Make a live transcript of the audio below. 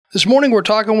This morning we're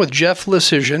talking with Jeff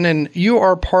Lecision, and you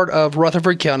are part of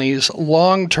Rutherford County's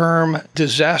long-term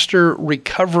disaster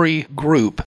recovery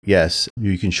group. Yes,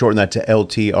 you can shorten that to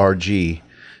LTRG.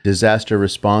 Disaster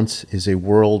response is a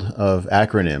world of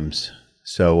acronyms.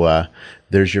 So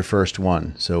there's your first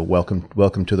one. So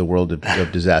welcome to the world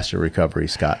of disaster recovery,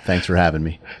 Scott. Thanks for having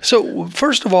me. So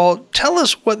first of all, tell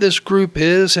us what this group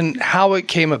is and how it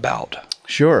came about.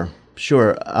 Sure.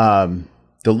 The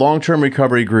long-term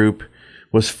recovery group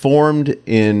was formed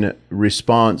in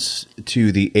response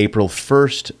to the April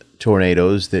 1st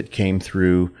tornadoes that came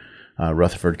through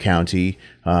Rutherford County,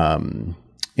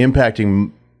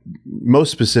 impacting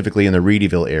most specifically in the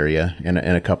Reedyville area and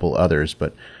a couple others,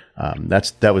 but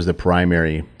that was the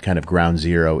primary kind of ground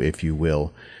zero, if you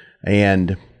will.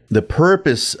 And the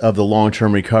purpose of the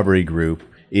long-term recovery group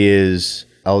is,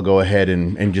 I'll go ahead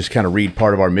and just kind of read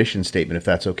part of our mission statement, if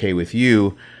that's okay with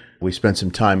you. We spent some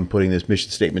time putting this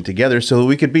mission statement together so that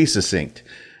we could be succinct.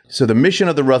 So the mission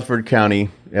of the Rutherford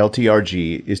County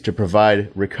LTRG is to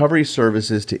provide recovery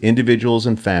services to individuals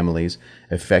and families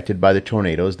affected by the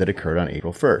tornadoes that occurred on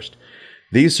April 1st.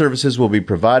 These services will be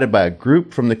provided by a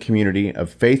group from the community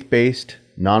of faith-based,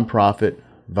 nonprofit,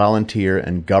 volunteer,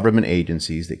 and government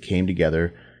agencies that came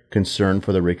together concerned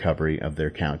for the recovery of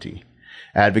their county.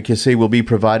 Advocacy will be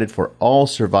provided for all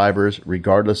survivors,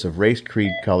 regardless of race,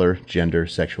 creed, color, gender,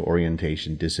 sexual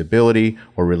orientation, disability,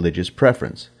 or religious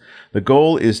preference. The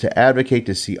goal is to advocate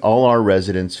to see all our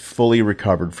residents fully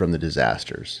recovered from the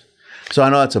disasters. So I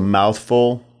know that's a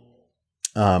mouthful,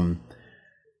 but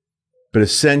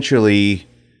essentially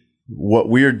what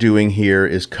we're doing here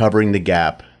is covering the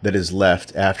gap that is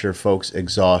left after folks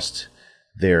exhaust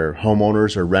their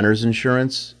homeowners or renters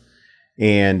insurance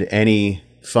and any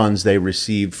funds they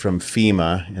received from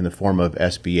FEMA in the form of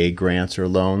SBA grants or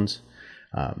loans.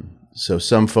 So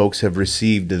some folks have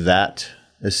received that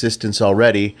assistance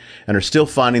already and are still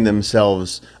finding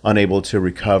themselves unable to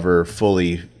recover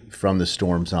fully from the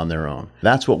storms on their own.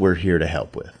 That's what we're here to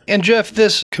help with. And Jeff,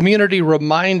 this community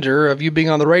reminder of you being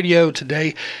on the radio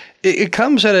today, it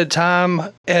comes at a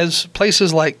time as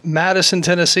places like Madison,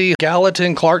 Tennessee, Gallatin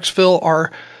and Clarksville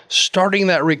are starting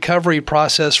that recovery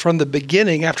process from the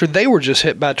beginning after they were just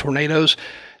hit by tornadoes.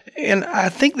 And I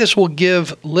think this will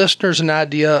give listeners an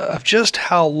idea of just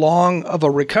how long of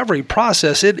a recovery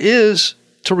process it is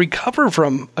to recover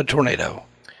from a tornado.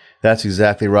 That's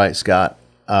exactly right, Scott.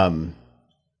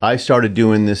 I started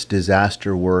doing this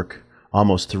disaster work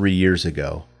almost 3 years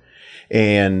ago.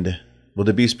 And, well,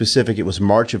 to be specific, it was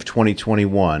March of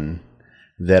 2021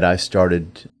 that I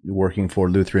started working for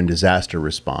Lutheran Disaster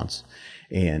Response.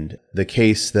 And the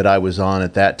case that I was on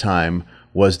at that time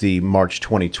was the March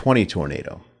 2020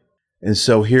 tornado. And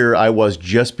so here I was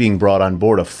just being brought on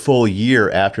board a full year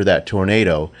after that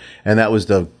tornado. And that was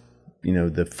the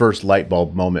first light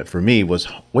bulb moment for me was,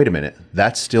 wait a minute,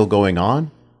 that's still going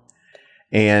on?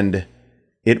 And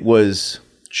it was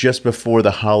just before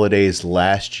the holidays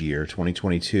last year,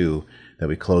 2022, that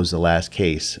we closed the last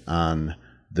case on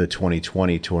the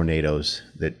 2020 tornadoes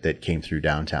that came through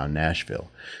downtown Nashville.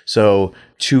 So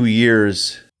 2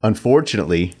 years,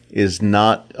 unfortunately, is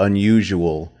not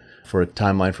unusual for a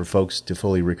timeline for folks to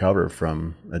fully recover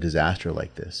from a disaster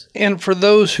like this. And for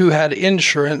those who had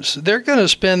insurance, they're going to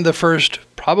spend the first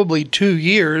probably 2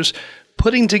 years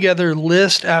putting together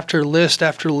list after list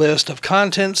after list of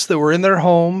contents that were in their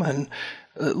home and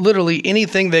literally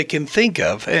anything they can think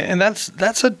of. And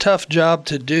that's a tough job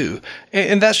to do.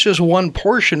 And that's just one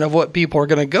portion of what people are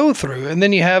going to go through. And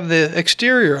then you have the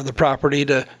exterior of the property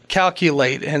to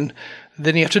calculate. And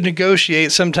then you have to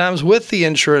negotiate sometimes with the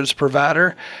insurance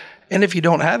provider. And if you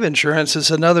don't have insurance, it's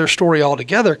another story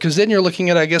altogether, because then you're looking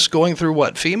at, I guess, going through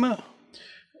what, FEMA?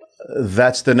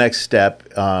 That's the next step.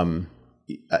 I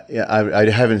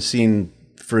haven't seen,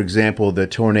 for example, the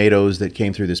tornadoes that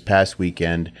came through this past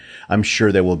weekend. I'm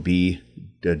sure there will be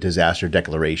disaster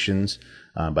declarations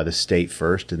by the state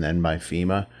first and then by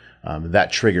FEMA.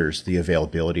 That triggers the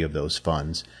availability of those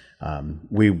funds.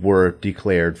 We were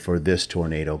declared for this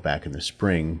tornado back in the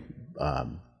spring,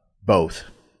 both.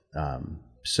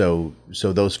 So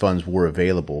those funds were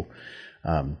available.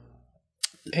 And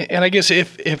I guess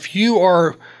if you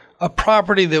are a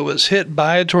property that was hit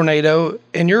by a tornado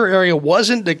and your area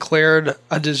wasn't declared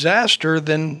a disaster,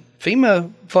 then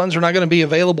FEMA funds are not going to be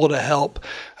available to help,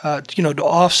 to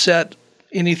offset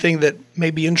anything that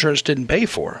maybe insurance didn't pay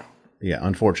for. Yeah,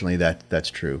 unfortunately, that's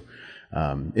true.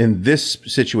 In this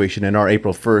situation, in our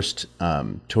April 1st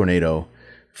tornado,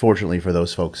 fortunately for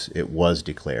those folks, it was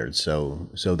declared. So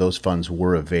those funds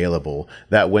were available.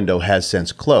 That window has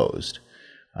since closed.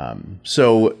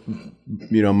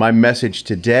 My message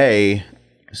today,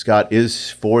 Scott,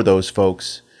 is for those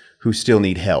folks who still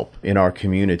need help in our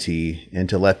community and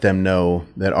to let them know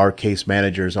that our case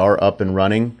managers are up and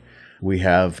running. We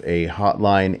have a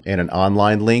hotline and an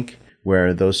online link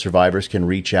where those survivors can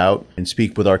reach out and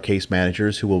speak with our case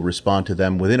managers, who will respond to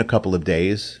them within a couple of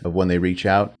days of when they reach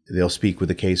out. They'll speak with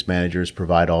the case managers,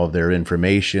 provide all of their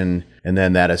information, and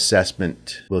then that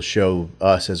assessment will show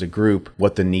us as a group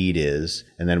what the need is,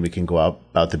 and then we can go out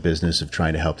about the business of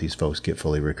trying to help these folks get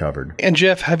fully recovered. And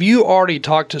Jeff, have you already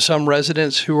talked to some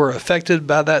residents who were affected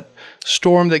by that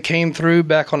storm that came through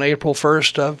back on April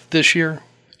 1st of this year?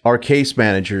 Our case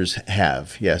managers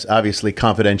have, yes. Obviously,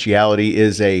 confidentiality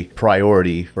is a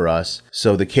priority for us.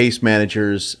 So the case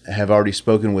managers have already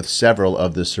spoken with several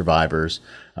of the survivors.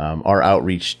 Our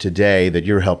outreach today that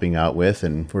you're helping out with,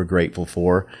 and we're grateful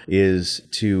for, is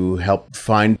to help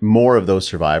find more of those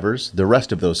survivors, the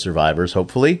rest of those survivors,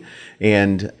 hopefully,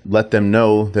 and let them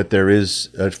know that there is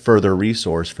a further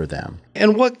resource for them.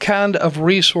 And what kind of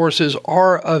resources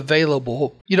are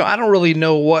available? I don't really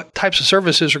know what types of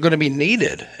services are going to be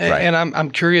needed. Right. And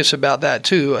I'm curious about that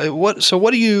too.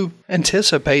 What do you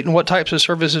anticipate, and what types of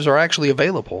services are actually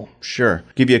available? Sure.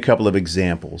 Give you a couple of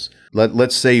examples.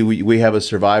 Let's say we have a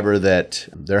survivor that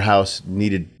their house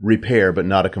needed repair, but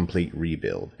not a complete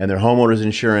rebuild. And their homeowner's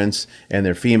insurance and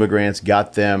their FEMA grants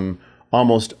got them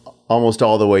almost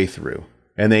all the way through.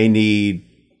 And they need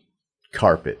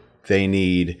carpet. They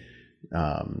need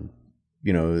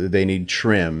they need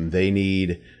trim. They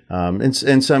need,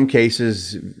 in some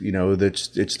cases,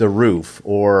 it's the roof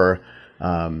or,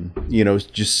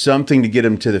 just something to get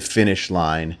them to the finish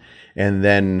line. And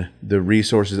then the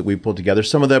resources that we pull together,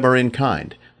 some of them are in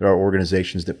kind. There are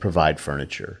organizations that provide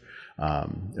furniture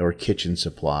or kitchen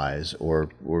supplies or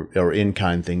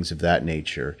in-kind things of that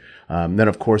nature. Then,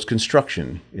 of course,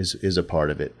 construction is a part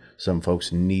of it. Some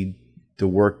folks need the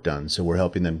work done, so we're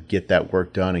helping them get that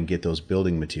work done and get those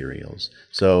building materials.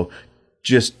 So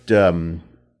just a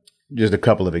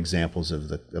couple of examples of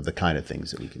the kind of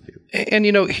things that we can do. And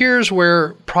here's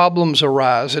where problems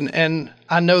arise, and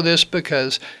I know this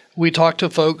because we talked to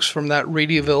folks from that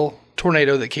Reedyville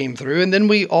tornado that came through, and then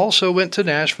we also went to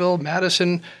Nashville,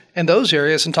 Madison, and those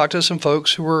areas and talked to some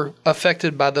folks who were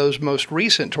affected by those most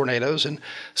recent tornadoes. And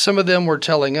some of them were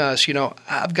telling us,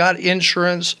 I've got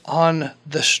insurance on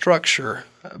the structure,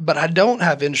 but I don't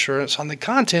have insurance on the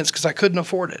contents because I couldn't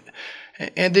afford it.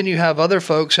 And then you have other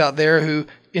folks out there who,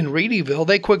 in Reedyville,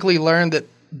 they quickly learned that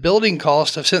building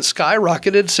costs have since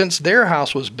skyrocketed since their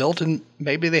house was built, and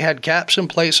maybe they had caps in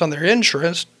place on their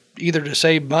insurance, either to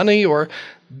save money or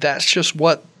that's just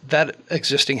what that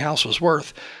existing house was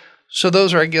worth. So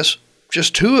those are, I guess,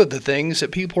 just two of the things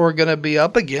that people are going to be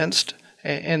up against.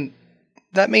 And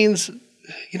that means,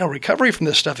 recovery from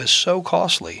this stuff is so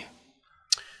costly.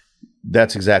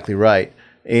 That's exactly right.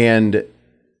 And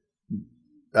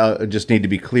I just need to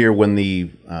be clear, when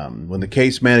the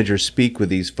case managers speak with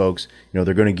these folks,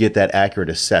 they're going to get that accurate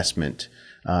assessment.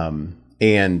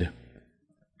 And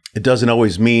it doesn't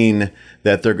always mean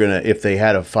that they're going to, if they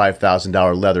had a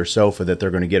 $5,000 leather sofa, that they're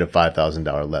going to get a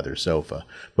 $5,000 leather sofa.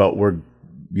 But we're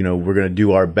going to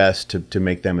do our best to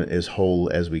make them as whole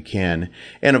as we can.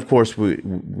 And of course,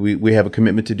 we have a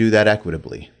commitment to do that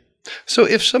equitably. So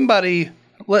if somebody,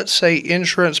 let's say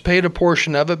insurance paid a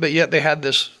portion of it, but yet they had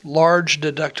this large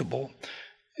deductible,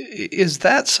 is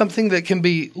that something that can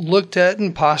be looked at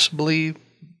and possibly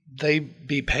they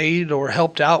be paid or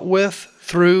helped out with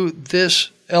through this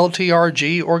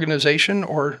LTRG organization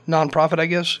or nonprofit, I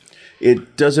guess?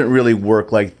 It doesn't really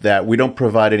work like that. We don't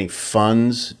provide any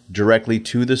funds directly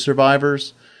to the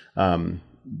survivors. The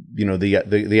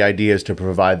idea is to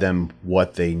provide them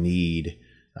what they need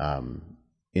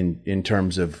in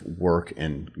terms of work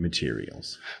and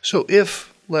materials. So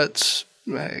if,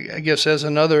 I guess as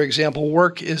another example,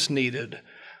 work is needed,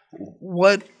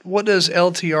 what does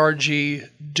LTRG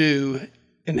do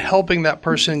in helping that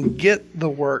person get the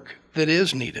work that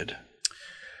is needed?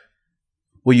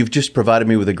 Well, you've just provided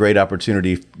me with a great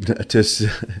opportunity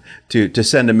to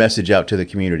send a message out to the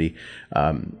community.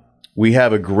 We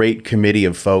have a great committee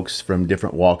of folks from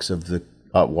different walks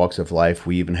of life.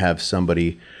 We even have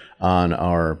somebody on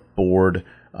our board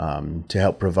to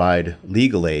help provide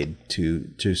legal aid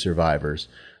to survivors.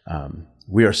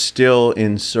 We are still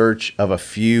in search of a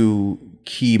few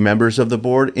key members of the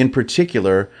board. In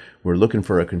particular, we're looking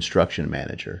for a construction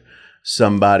manager.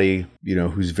 Somebody,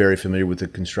 who's very familiar with the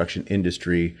construction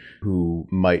industry, who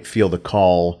might feel the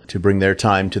call to bring their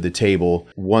time to the table.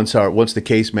 Once the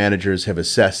case managers have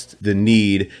assessed the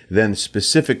need, then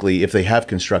specifically if they have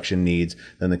construction needs,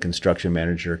 then the construction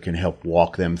manager can help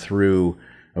walk them through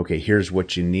okay, here's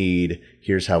what you need.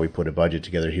 Here's how we put a budget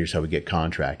together. Here's how we get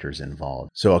contractors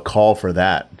involved. So a call for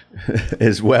that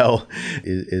as well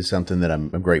is something that I'm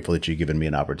grateful that you've given me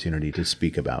an opportunity to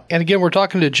speak about. And again, we're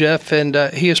talking to Jeff, and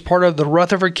he is part of the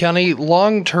Rutherford County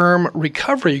Long-Term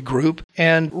Recovery Group.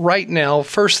 And right now,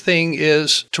 first thing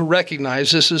is to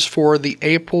recognize this is for the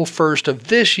April 1st of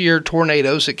this year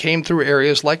tornadoes that came through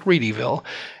areas like Reedyville.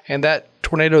 And that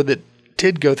tornado that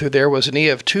did go through there was an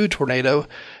EF2 tornado,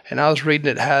 and I was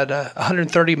reading it had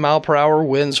 130 mile per hour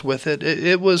winds with it.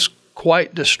 It was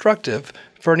quite destructive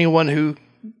for anyone who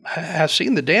has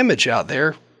seen the damage out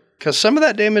there, because some of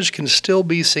that damage can still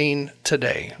be seen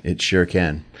today. It sure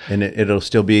can, and it'll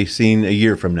still be seen a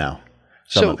year from now,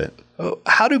 some of it.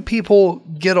 How do people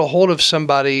get a hold of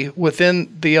somebody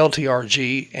within the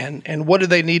LTRG, and what do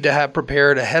they need to have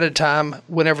prepared ahead of time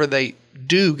whenever they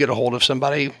do get a hold of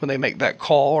somebody, when they make that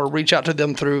call or reach out to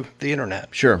them through the internet?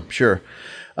 Sure.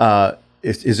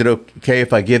 Is it okay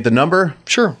if I give the number?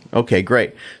 Sure. Okay,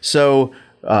 great. So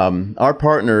our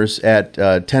partners at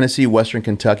Tennessee Western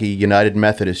Kentucky United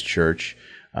Methodist Church,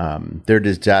 their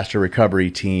disaster recovery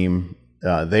team,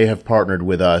 they have partnered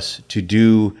with us to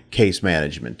do case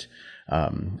management.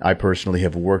 I personally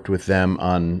have worked with them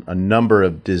on a number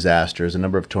of disasters, a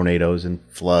number of tornadoes and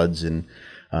floods and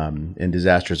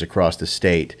disasters across the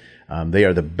state. They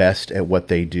are the best at what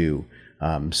they do.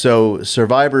 So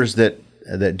survivors that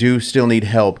do still need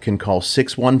help can call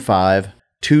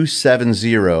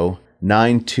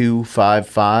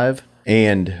 615-270-9255.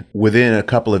 And within a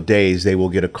couple of days, they will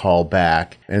get a call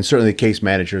back. And certainly the case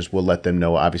managers will let them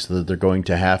know, obviously, that they're going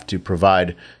to have to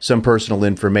provide some personal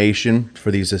information for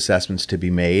these assessments to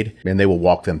be made. And they will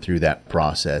walk them through that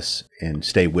process and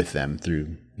stay with them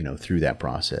through that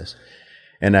process.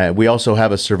 And we also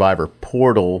have a survivor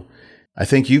portal. I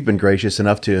think you've been gracious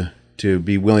enough to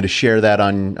be willing to share that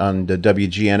on the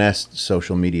WGNS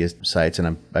social media sites,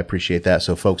 and I appreciate that.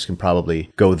 So folks can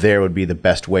probably go there would be the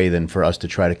best way then for us to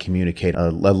try to communicate a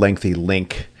lengthy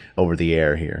link over the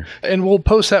air here. And we'll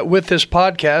post that with this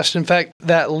podcast. In fact,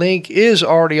 that link is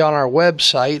already on our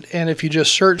website. And if you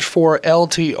just search for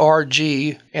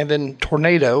LTRG and then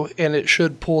tornado, and it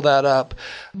should pull that up.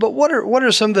 But what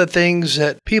are some of the things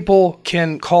that people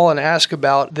can call and ask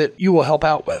about that you will help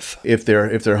out with? If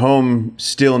their home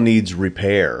still needs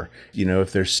repair,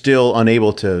 if they're still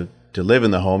unable to live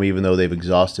in the home, even though they've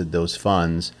exhausted those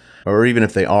funds, or even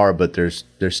if they are, but there's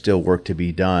still work to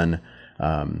be done.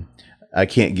 I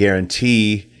can't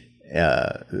guarantee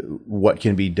what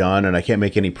can be done, and I can't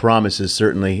make any promises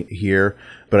certainly here,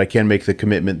 but I can make the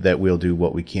commitment that we'll do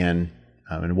what we can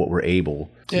and what we're able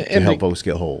to help folks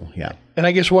get whole. Yeah. And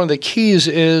I guess one of the keys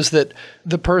is that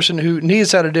the person who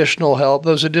needs that additional help,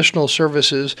 those additional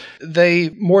services, they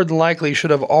more than likely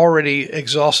should have already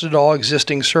exhausted all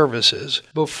existing services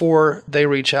before they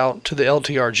reach out to the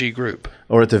LTRG group.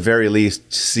 Or at the very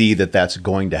least, see that that's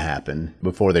going to happen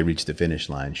before they reach the finish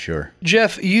line, sure.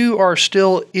 Jeff, you are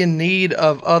still in need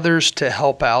of others to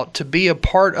help out, to be a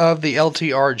part of the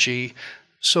LTRG.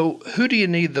 So who do you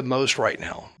need the most right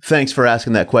now? Thanks for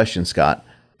asking that question, Scott.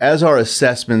 As our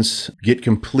assessments get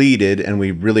completed and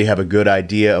we really have a good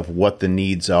idea of what the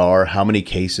needs are, how many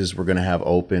cases we're going to have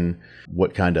open,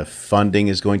 what kind of funding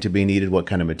is going to be needed, what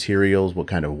kind of materials, what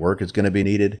kind of work is going to be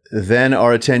needed, then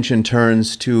our attention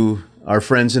turns to our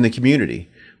friends in the community,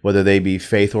 whether they be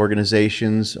faith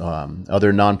organizations,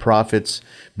 other nonprofits,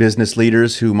 business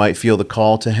leaders who might feel the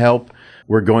call to help.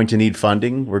 We're going to need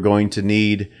funding. We're going to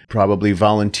need probably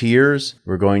volunteers.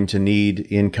 We're going to need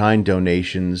in-kind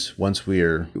donations once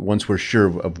we're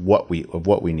sure of what we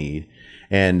need.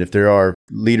 And if there are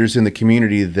leaders in the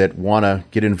community that want to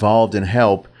get involved and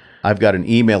help, I've got an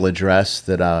email address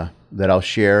that I'll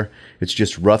share. It's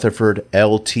just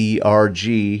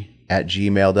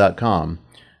rutherfordltrg@gmail.com.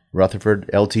 Rutherford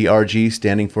LTRG,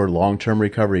 standing for Long-Term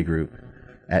Recovery Group,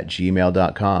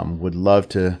 @gmail.com. Would love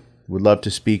to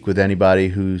speak with anybody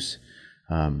who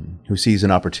sees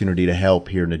an opportunity to help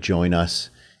here and to join us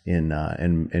in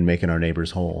making our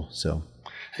neighbors whole. So.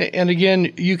 And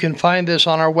again, you can find this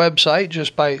on our website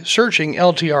just by searching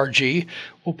LTRG.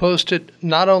 We'll post it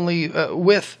not only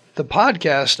with the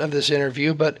podcast of this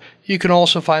interview, but you can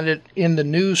also find it in the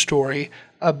news story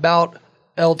about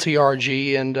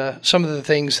LTRG and some of the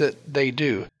things that they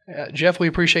do. Jeff, we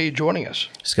appreciate you joining us.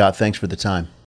 Scott, thanks for the time.